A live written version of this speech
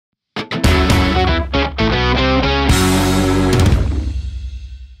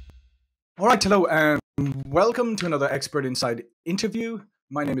right, hello, and welcome to another Expert Inside interview.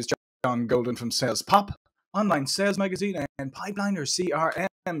 My name is John Golden from SalesPOP, online sales magazine, and Pipeliner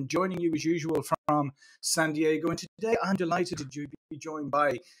CRM, joining you as usual from San Diego. And today I'm delighted to be joined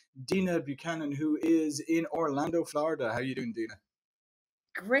by Dina Buchanan, who is in Orlando, Florida. How are you doing, Dina?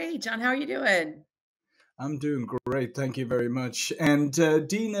 Great, John. How are you doing? I'm doing great, thank you very much. And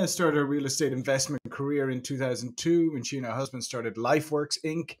Dina started a real estate investment career in 2002 when she and her husband started LifeWorks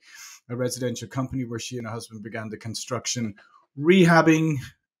Inc., a residential company where she and her husband began the construction, rehabbing,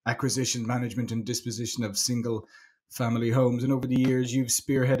 acquisition, management, and disposition of single family homes. And over the years, you've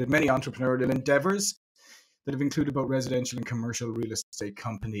spearheaded many entrepreneurial endeavors that have included both residential and commercial real estate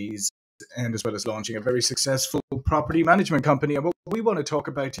companies, and as well as launching a very successful property management company. And what we want to talk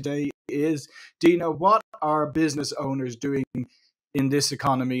about today is, Dina, what are business owners doing in this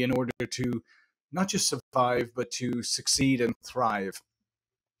economy in order to not just survive, but to succeed and thrive?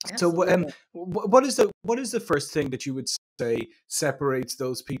 So, Absolutely. what is the first thing that you would say separates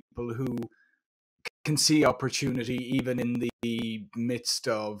those people who can see opportunity even in the midst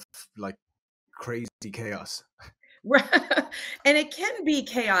of like crazy chaos? And it can be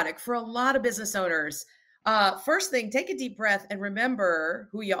chaotic for a lot of business owners. First thing, take a deep breath and remember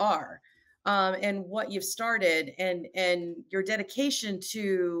who you are, and what you've started, and your dedication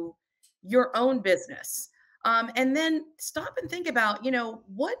to your own business. And then stop and think about,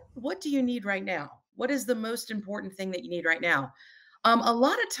 what do you need right now? What is the most important thing that you need right now? A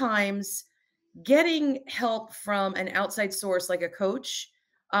lot of times, getting help from an outside source like a coach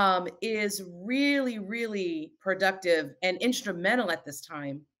is really, really productive and instrumental at this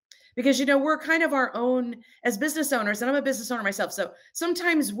time, because we're kind of our own as business owners, and I'm a business owner myself, so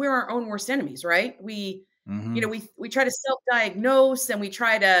sometimes we're our own worst enemies, right? We try to self-diagnose, and we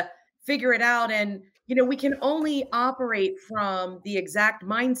try to figure it out, and we can only operate from the exact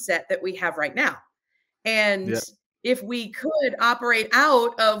mindset that we have right now. And Yeah, if we could operate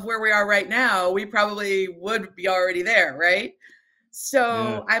out of where we are right now, we probably would be already there, right? yeah.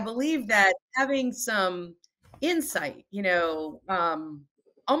 So I believe that having some insight,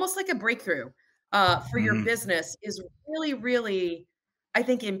 almost like a breakthrough for your Mhm. business is really, really, I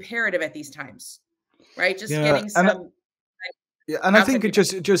think, imperative at these times, right? Just Yeah, getting and some yeah, and I outside think it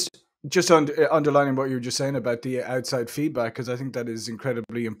feedback. just underlining what you were just saying about the outside feedback, because I think that is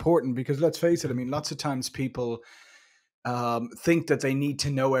incredibly important. Because let's face it, I mean, lots of times people think that they need to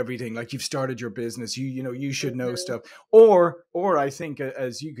know everything. Like, you've started your business, you should know Mhm. stuff. Or I think,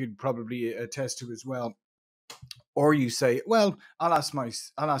 as you could probably attest to as well, or you say, well, I'll ask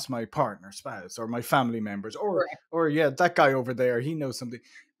my partner, spouse, or my family members, Correct. or yeah, that guy over there, he knows something.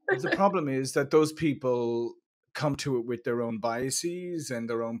 But the problem is that those people come to it with their own biases and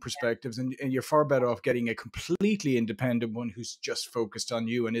their own perspectives, and you're far better off getting a completely independent one who's just focused on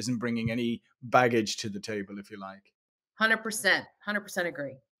you and isn't bringing any baggage to the table, if you like. 100%, 100%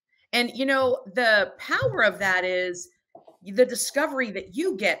 agree. And the power of that is the discovery that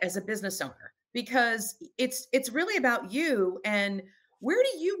you get as a business owner, because it's really about you, and where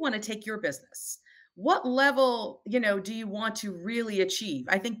do you want to take your business? What level, do you want to really achieve?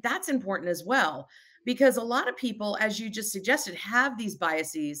 I think that's important as well, because a lot of people, as you just suggested, have these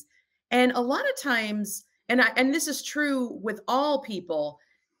biases. And a lot of times, and this is true with all people,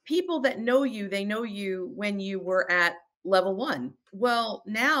 people that know you, they know you when you were at level 1. Well,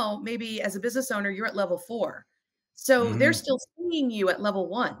 now maybe as a business owner, you're at level 4. So they're Hmm. still seeing you at level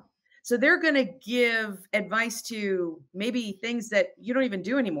 1. So they're going to give advice to maybe things that you don't even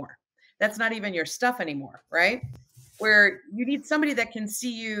do anymore. That's not even your stuff anymore, right? Where you need somebody that can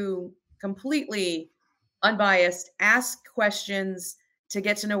see you completely unbiased, ask questions to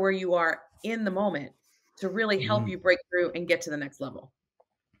get to know where you are in the moment, to really help you break through and get to the next level.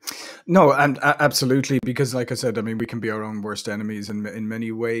 No, and absolutely, because like I said, I mean, we can be our own worst enemies in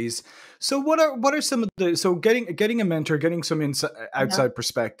many ways. So what are some of the, so getting a mentor, getting some Yeah. outside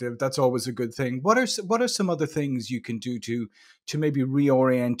perspective, that's always a good thing. What are some other things you can do to maybe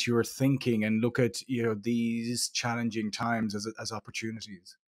reorient your thinking and look at, these challenging times as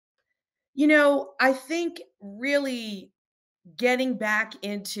opportunities? I think really getting back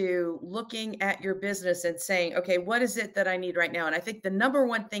into looking at your business and saying, okay, what is it that I need right now? And I think the number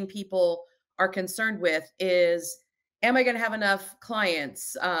one thing people are concerned with is, am I going to have enough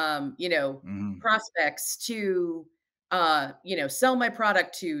clients, Hmm. prospects to, sell my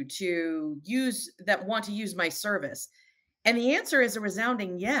product to use that want to use my service? And the answer is a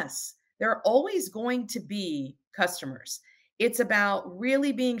resounding yes. There are always going to be customers. It's about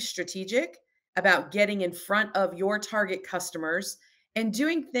really being strategic, about getting in front of your target customers and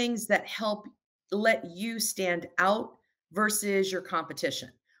doing things that help let you stand out versus your competition.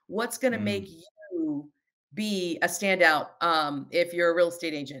 What's going to make Mm. you be a standout if you're a real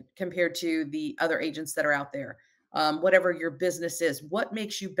estate agent compared to the other agents that are out there? Whatever your business is, what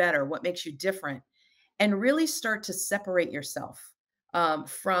makes you better? What makes you different? And really start to separate yourself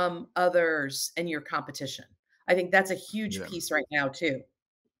from others and your competition. I think that's a huge Yeah. piece right now, too.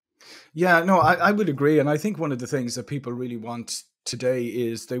 Yeah, no, I would agree. And I think one of the things that people really want today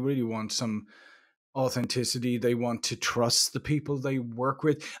is they really want some authenticity. They want to trust the people they work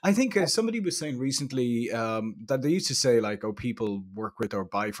with. I think somebody was saying recently that they used to say like, "Oh, people work with or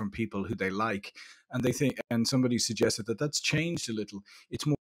buy from people who they like," and they think, and somebody suggested that that's changed a little. It's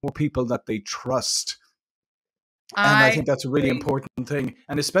more people that they trust, and I I think that's a really agree. important thing.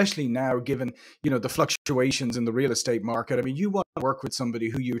 And especially now, given the fluctuations in the real estate market, I mean, you want to work with somebody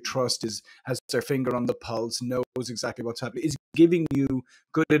who you trust has their finger on the pulse, knows exactly what's happening, is giving you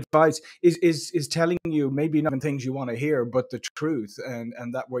good advice, is telling you maybe not even things you want to hear, but the truth, and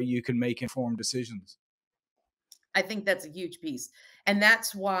that way you can make informed decisions. I think that's a huge piece. And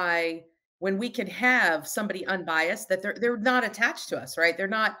that's why when we can have somebody unbiased that they're not attached to us, right? They're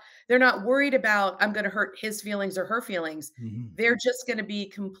not worried about I'm going to hurt his feelings or her feelings. Hmm. They're just going to be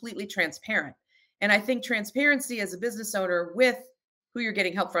completely transparent. And I think transparency as a business owner with who you're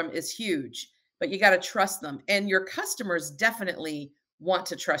getting help from is huge, but you got to trust them. And your customers definitely want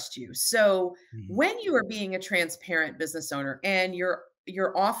to trust you. So Hmm. when you are being a transparent business owner and your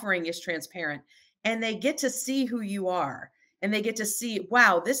offering is transparent, and they get to see who you are, and they get to see,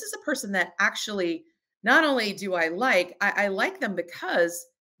 wow, this is a person that actually not only do I like them because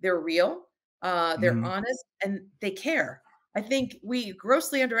they're real, they're Hmm. honest, and they care. I think we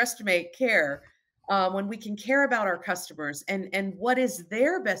grossly underestimate care when we can care about our customers and what is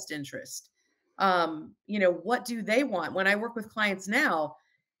their best interest. What do they want? When I work with clients now,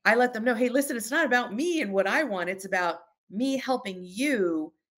 I let them know, hey, listen, it's not about me and what I want. It's about me helping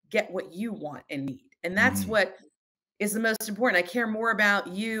you get what you want and need. And that's Hmm. what is the most important. I care more about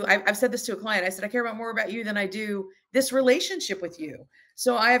you. I've said this to a client. I said, I care about more about you than I do this relationship with you.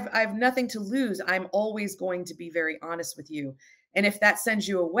 So I have nothing to lose. I'm always going to be very honest with you. And if that sends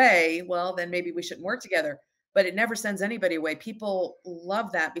you away, well, then maybe we shouldn't work together. But it never sends anybody away. People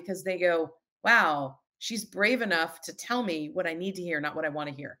love that because they go, wow, she's brave enough to tell me what I need to hear, not what I want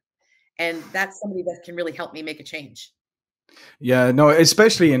to hear. And that's somebody that can really help me make a change. Yeah, no,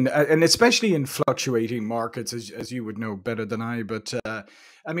 especially in fluctuating markets, as you would know better than I. But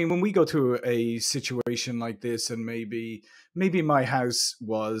I mean, when we go through a situation like this, and maybe my house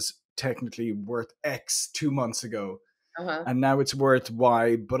was technically worth X 2 months ago, Uh-huh. and now it's worth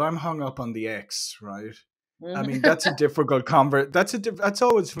Y, but I'm hung up on the X, right? I Mhm. mean, that's a difficult that's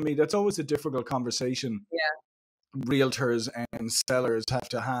always for me. That's always a difficult conversation Yeah. realtors and sellers have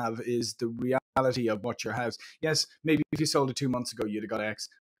to have, is the reality of what your house. Yes, maybe if you sold it 2 months ago, you'd have got X,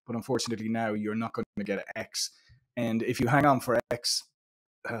 but unfortunately now you're not going to get X. And if you hang on for X,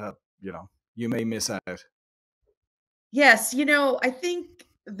 uh, you may miss out. Yes, I think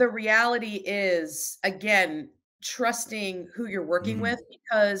the reality is again trusting who you're working Hmm. with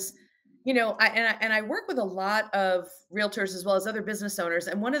because I work with a lot of realtors as well as other business owners,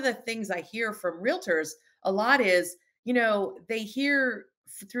 and one of the things I hear from realtors a lot is they hear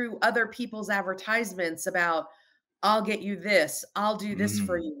through other people's advertisements about I'll get you this, I'll do this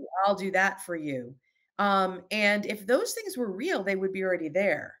for Hmm. you, I'll do that for you. And if those things were real, they would be already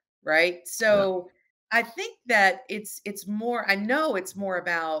there, right? Yeah. So I think that it's more, I know it's more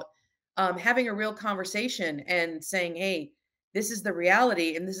about having a real conversation and saying, hey, this is the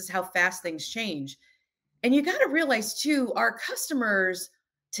reality and this is how fast things change. And you got to realize too, our customers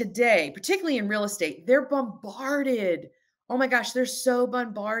today, particularly in real estate, they're bombarded. Oh my gosh, they're so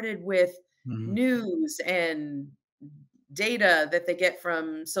bombarded with Hmm. news and data that they get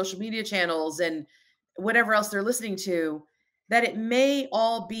from social media channels and whatever else they're listening to, that it may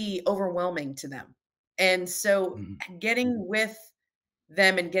all be overwhelming to them. And so Hmm. getting with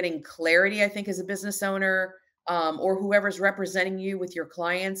them and getting clarity, I think, as a business owner, or whoever's representing you with your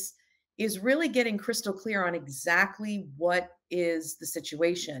clients, is really getting crystal clear on exactly what is the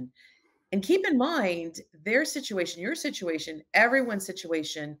situation. And keep in mind their situation, your situation, everyone's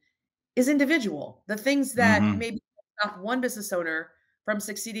situation is individual. The things that Hmm. maybe stop one business owner from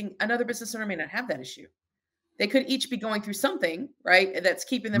succeeding, another business owner may not have that issue. They could each be going through something, right, that's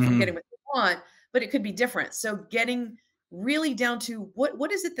keeping them from Hmm. getting what they want, but it could be different. So getting really down to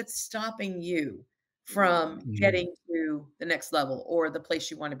what is it that's stopping you from Hmm. getting to the next level or the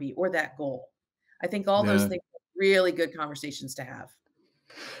place you want to be or that goal? I think all those Yeah. things are really good conversations to have.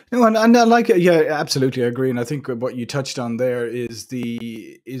 No, and I like it. Yeah, absolutely, I agree. And I think what you touched on there is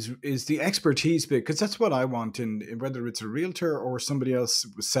the expertise bit, because that's what I want in whether it's a realtor or somebody else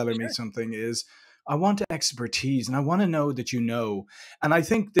selling me Sure. something is I want expertise and I want to know that you know. And I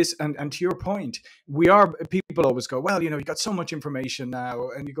think this, and to your point, we are people always go, well, you got so much information now,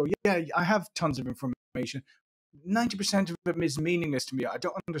 and you go, yeah, I have tons of information. 90% of it is meaningless to me. I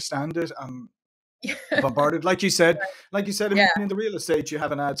don't understand it. Bombarded, like you said. I Yeah, mean, in the real estate, you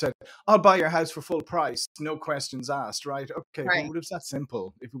have an ad said, "I'll buy your house for full price, no questions asked." Right? Okay. Well, right. if it's that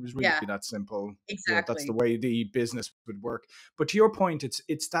simple, if it was really Yeah, that simple, that's the exactly. way the business would work. But to your point,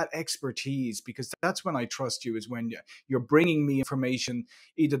 it's that expertise, because that's when I trust you, is when you're bringing me information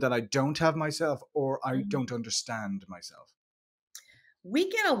either that I don't have myself or I Mhm. don't understand myself. We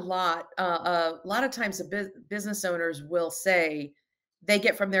get a lot of times the business owners will say they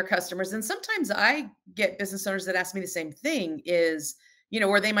get from their customers, and sometimes I get business owners that ask me the same thing is,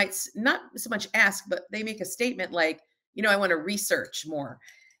 where they might not so much ask, but they make a statement like, I want to research more.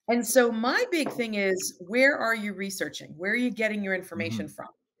 And so my big thing is, where are you researching? Where are you getting your information Hmm. from?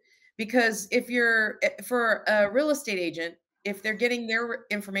 Because if you're for a real estate agent, if they're getting their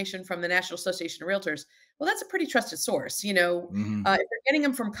information from the National Association of Realtors, well, that's a pretty trusted source. Hmm. If they're getting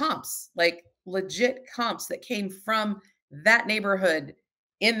them from comps, like legit comps that came from that neighborhood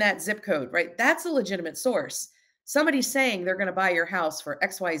in that zip code, right? That's a legitimate source. Somebody saying they're going to buy your house for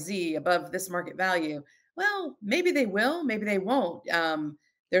XYZ above this market value. Well, maybe they will, maybe they won't.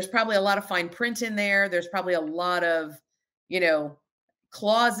 There's probably a lot of fine print in there. There's probably a lot of, you know,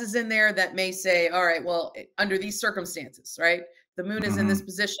 clauses in there that may say, all right, well, under these circumstances, right? The moon is in this Hmm.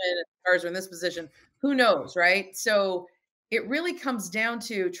 position, the stars are in this position. Who knows, right? So it really comes down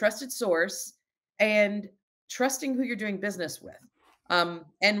to trusted source and trusting who you're doing business with.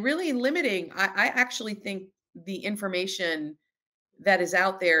 And really limiting, I actually think the information that is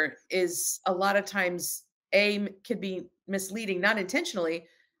out there is a lot of times could be misleading, not intentionally,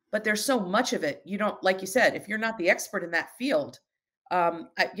 but there's so much of it. You don't, like you said, if you're not the expert in that field.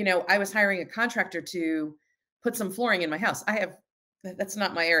 I was hiring a contractor to put some flooring in my house. That's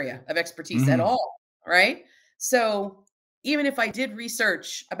not my area of expertise at Hmm. all. Right. So even if I did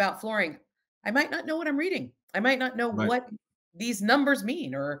research about flooring, I might not know what I'm reading. I might not know Right. what these numbers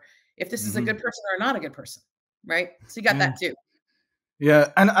mean, or if this is a good Hmm. person or not a good person. Right. So you got Yeah. that too.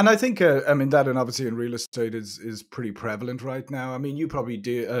 Yeah, and I think I mean that, and obviously in real estate is pretty prevalent right now. I mean, you probably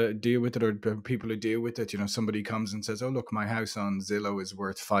deal with it, or people who deal with it. Somebody comes and says, "Oh, look, my house on Zillow is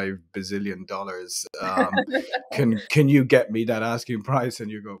worth $5 billion. Can you get me that asking price?" And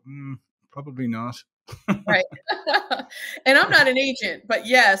you go, "Probably not." Right. And I'm not an agent, but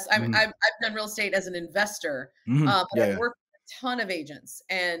yes, Hmm. I've done real estate as an investor, Hmm. but Yeah, I've yeah. worked with a ton of agents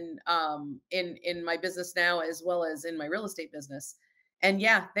and, in my business now as well as in my real estate business. And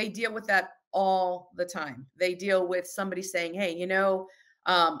yeah, they deal with that all the time. They deal with somebody saying, "Hey,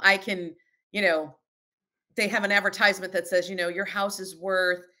 I can," you know, they have an advertisement that says, "Your house is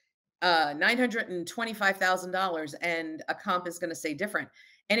worth $925,000," and a comp is gonna say different.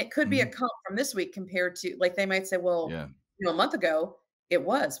 And it could be a Hmm. comp from this week compared to, like, they might say, "Well, Yeah. a month ago it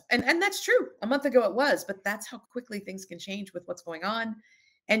was." And that's true. A month ago it was, but that's how quickly things can change with what's going on.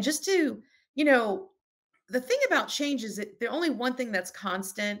 And just to, you know, the thing about change is that the only one thing that's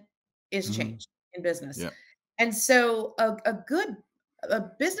constant is Hmm. change in business. Yeah. And so a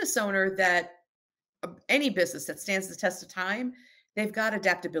business owner that any business that stands the test of time, they've got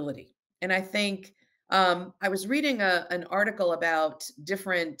adaptability. And I think I was reading an article about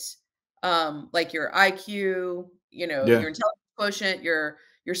different, like your IQ, Yeah. your intelligence quotient, your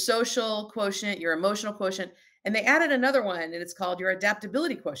social quotient, your emotional quotient, and they added another one, and it's called your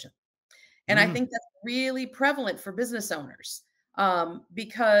adaptability quotient. And I Mm. think that's really prevalent for business owners,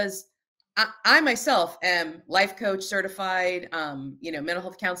 because I myself am life coach certified. Mental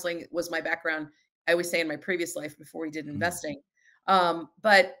health counseling was my background. I always say in my previous life before we did Mm. investing.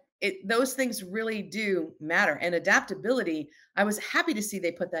 But those things really do matter. And adaptability, I was happy to see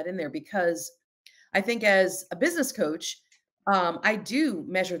they put that in there because I think as a business coach, I do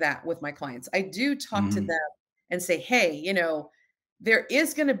measure that with my clients. I do talk to Mhm. them and say, hey, there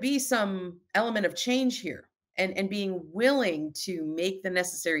is going to be some element of change here, and being willing to make the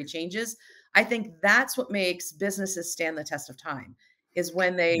necessary changes. I think that's what makes businesses stand the test of time is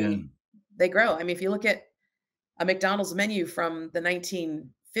when Yeah. they grow. I mean, if you look at a McDonald's menu from the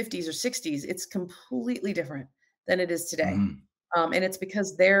 1950s or 60s, it's completely different than it is today. Mhm. And it's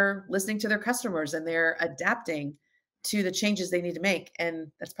because they're listening to their customers and they're adapting to the changes they need to make.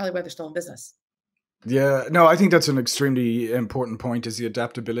 And that's probably why they're still in business. Yeah, no, I think that's an extremely important point is the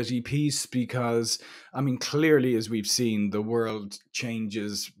adaptability piece because, I mean, clearly, as we've seen, the world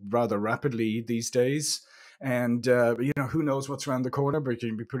changes rather rapidly these days. And, who knows what's around the corner, but you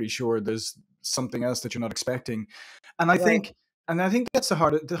can be pretty sure there's something else that you're not expecting. And I Right. think, and I think that's the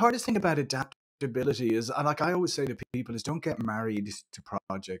hardest thing about adaptability is, like I always say to people, is don't get married to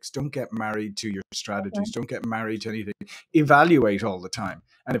projects, don't get married to your strategies, Okay. don't get married to anything. Evaluate all the time,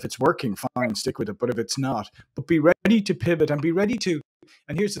 and if it's working, fine, stick with it. But if it's not, but be ready to pivot and be ready to.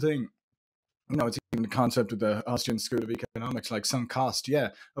 And here's the thing, it's even the concept of the Austrian School of Economics, like sunk cost. Yeah,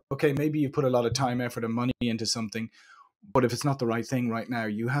 okay, maybe you put a lot of time, effort, and money into something, but if it's not the right thing right now,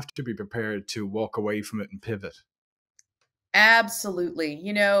 you have to be prepared to walk away from it and pivot. Absolutely.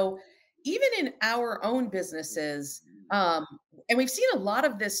 Even in our own businesses, um, and we've seen a lot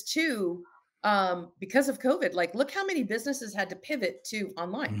of this too, because of COVID. Like, look how many businesses had to pivot to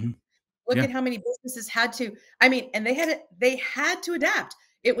online. Hmm. Look Yeah. at how many businesses had to, I mean, and they had to adapt.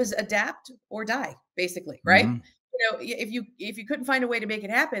 It was adapt or die, basically, right? Hmm. If you couldn't find a way to make it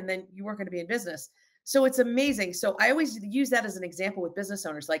happen, then you weren't going to be in business. So it's amazing. So I always use that as an example with business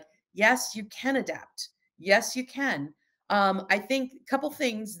owners. Like, yes, you can adapt. Yes, you can. I think a couple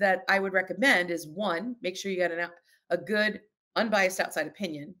things that I would recommend is one, make sure you got a good, unbiased outside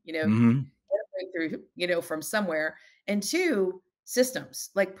opinion. Hmm. Get a breakthrough, from somewhere. And two,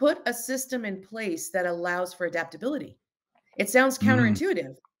 systems. Like, put a system in place that allows for adaptability. It sounds Hmm.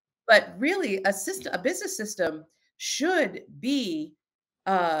 counterintuitive, but really a business system should be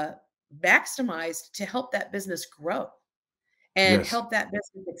uh, maximized to help that business grow and Yes. help that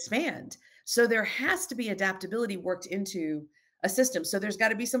business expand. So there has to be adaptability worked into a system. So there's got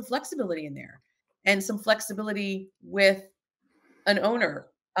to be some flexibility in there and some flexibility with an owner.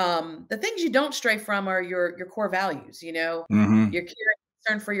 The things you don't stray from are your core values, Hmm. your care and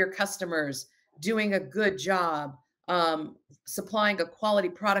concern for your customers, doing a good job, supplying a quality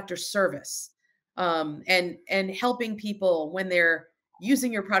product or service, and helping people when they're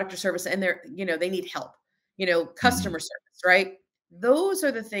using your product or service and they need help, Hmm. customer service, right? Those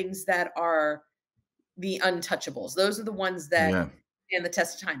are the things that are the untouchables. Those are the ones that Yeah. stand the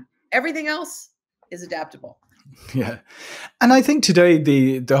test of time. Everything else is adaptable. Yeah. And I think today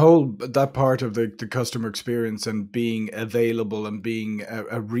the whole that part of the customer experience and being available and being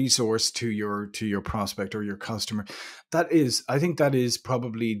a resource to your prospect or your customer, I think that is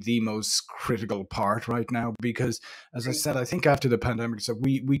probably the most critical part right now because, as I Right. said, I think after the pandemic, so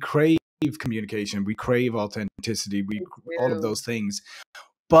we crave communication, we crave authenticity, Me all of too. those things.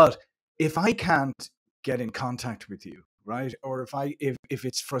 But if I can't get in contact with you, right, or if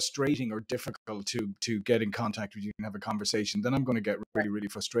it's frustrating or difficult to get in contact with you and have a conversation, then I'm going to get really really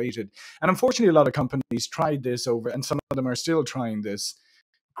frustrated. And unfortunately, a lot of companies tried this over, and some of them are still trying this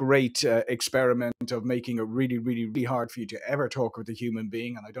great experiment of making it really really really hard for you to ever talk with a human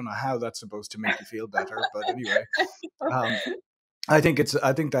being. And I don't know how that's supposed to make you feel better, but anyway, um, I think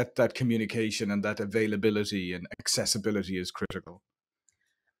that that communication and that availability and accessibility is critical.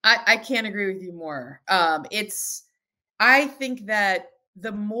 I can't agree with you more. I think that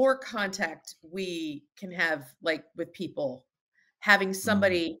the more contact we can have, like, with people, having Mm.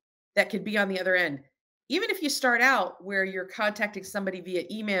 somebody that could be on the other end, even if you start out where you're contacting somebody via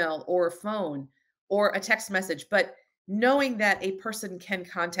email or phone or a text message, but knowing that a person can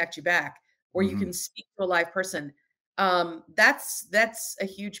contact you back or you can Hmm. speak to a live person, that's a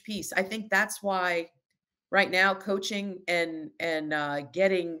huge piece. I think that's why right now coaching and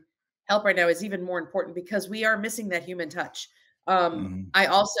getting help right now is even more important because we are missing that human touch. Hmm. I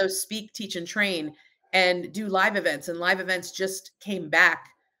also speak, teach, and train and do live events, and live events just came back.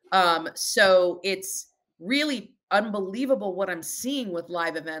 So it's really unbelievable what I'm seeing with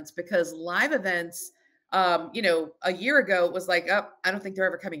live events because live events, a year ago it was like, oh, I don't think they're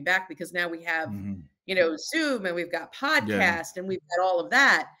ever coming back because now we have, Hmm. Zoom and we've got Yeah. podcast and we've got all of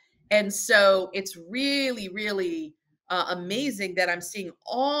that. And so it's really, really amazing that I'm seeing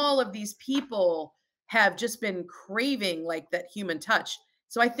all of these people have just been craving like that human touch.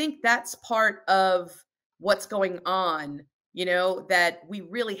 So I think that's part of what's going on, that we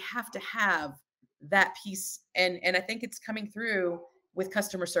really have to have that piece. And I think it's coming through with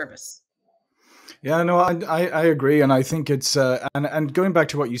customer service. Yeah, no, I agree, and I think it's and going back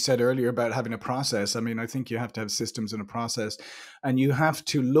to what you said earlier about having a process. I mean, I think you have to have systems and a process, and you have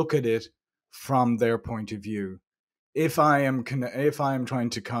to look at it from their point of view. If I am trying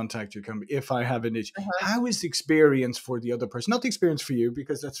to contact your company, if I have an issue, Uh-huh. how is the experience for the other person? Not the experience for you,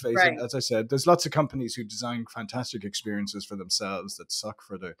 because let's face it, Right. as I said, there's lots of companies who design fantastic experiences for themselves that suck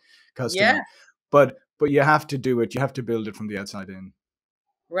for the Yeah. customer. But you have to do it. You have to build it from the outside in.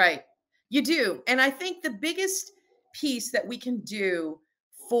 Right. You do. And I think the biggest piece that we can do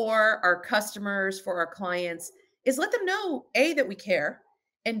for our customers, for our clients, is let them know A, that we care,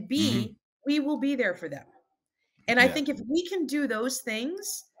 and Hmm. B, we will be there for them. And I Yeah. think if we can do those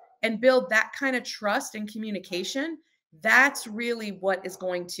things and build that kind of trust and communication, that's really what is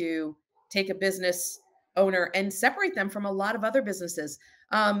going to take a business owner and separate them from a lot of other businesses.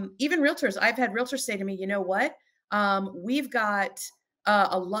 Even realtors, I've had realtors say to me, you know what? We've got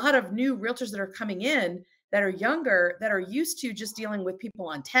a lot of new realtors that are coming in that are younger, that are used to just dealing with people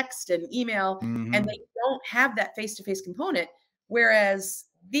on text and email, and Hmm. they don't have that face to face component. Whereas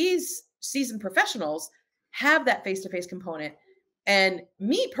these seasoned professionals have that face-to-face component. And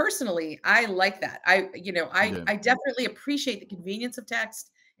me personally, I like that. Yeah. I definitely appreciate the convenience of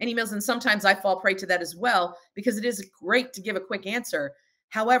text and emails. And sometimes I fall prey to that as well, because it is great to give a quick answer.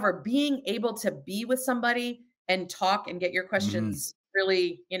 However, being able to be with somebody and talk and get your Hmm. questions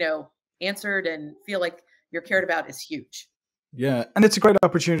really, answered and feel like you're cared about is huge. Yeah, and it's a great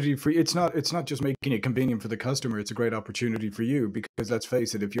opportunity for you. It's not just making it convenient for the customer. It's a great opportunity for you because let's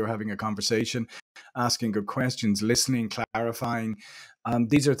face it, if you're having a conversation, asking good questions, listening, clarifying,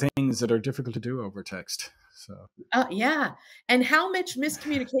 these are things that are difficult to do over text. So Yeah. And how much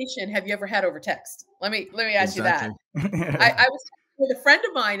miscommunication have you ever had over text? Let me ask you that. exactly. I was with a friend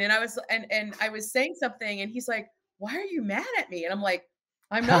of mine, and I was saying something, and he's like, "Why are you mad at me?" And I'm like,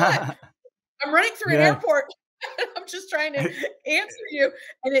 "I'm not. I'm running through an Yeah. airport. I'm just trying to answer you."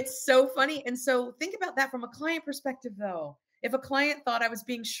 And it's so funny. And so think about that from a client perspective, though. If a client thought I was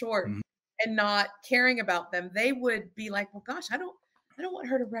being short Mhm. and not caring about them, they would be like, "Well, gosh, I don't want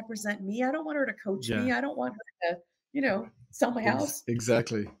her to represent me. I don't want her to coach Yeah. me. I don't want her to, sell my house."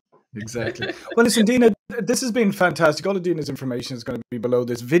 Exactly. Exactly. Well, listen, Dina, this has been fantastic. All of Dina's information is going to be below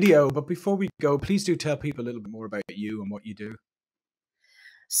this video. But before we go, please do tell people a little bit more about you and what you do.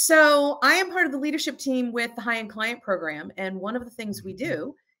 So I am part of the leadership team with the High End Client Program. And one of the things we Mhm.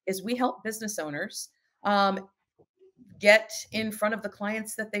 do is we help business owners get in front of the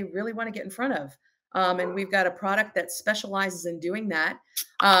clients that they really want to get in front of. And we've got a product that specializes in doing that.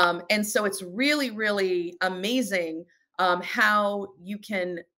 And so it's really, really amazing how you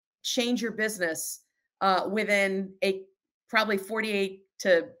can change your business within a probably 48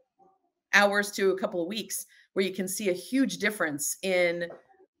 to hours to a couple of weeks, where you can see a huge difference in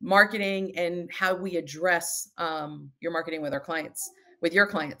marketing and how we address your marketing with our clients, with your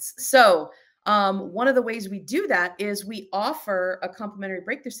clients. So, one of the ways we do that is we offer a complimentary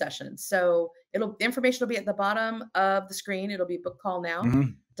breakthrough session. So, the information will be at the bottom of the screen. It'll be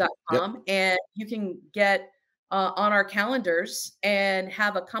Mhm. Yep. bookcallnow.com, and you can get on our calendars and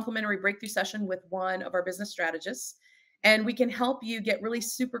have a complimentary breakthrough session with one of our business strategists, and we can help you get really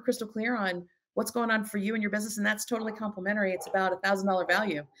super crystal clear on what's going on for you and your business. And that's totally complimentary. It's about $1,000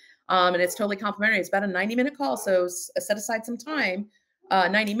 value. And it's totally complimentary. It's about a 90-minute call. So set aside some time,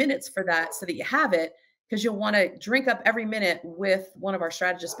 90 minutes for that, so that you have it, because you'll want to drink up every minute with one of our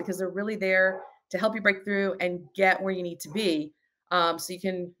strategists, because they're really there to help you break through and get where you need to be, so you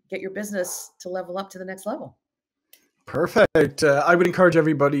can get your business to level up to the next level. Perfect. I would encourage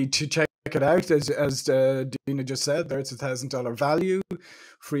everybody to check it out. As Dina just said, there it's $1,000 value,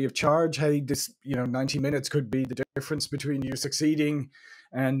 free of charge. Hey, this 90 minutes could be the difference between you succeeding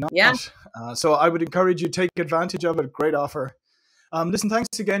and Yeah. not. So I would encourage you to take advantage of it. Great offer. Listen,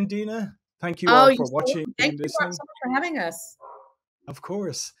 thanks again, Dina. Thank you Oh, all you're for so watching welcome. Thank and you listening. so much for having us. Of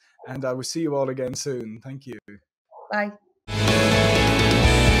course. And I will see you all again soon. Thank you. Bye.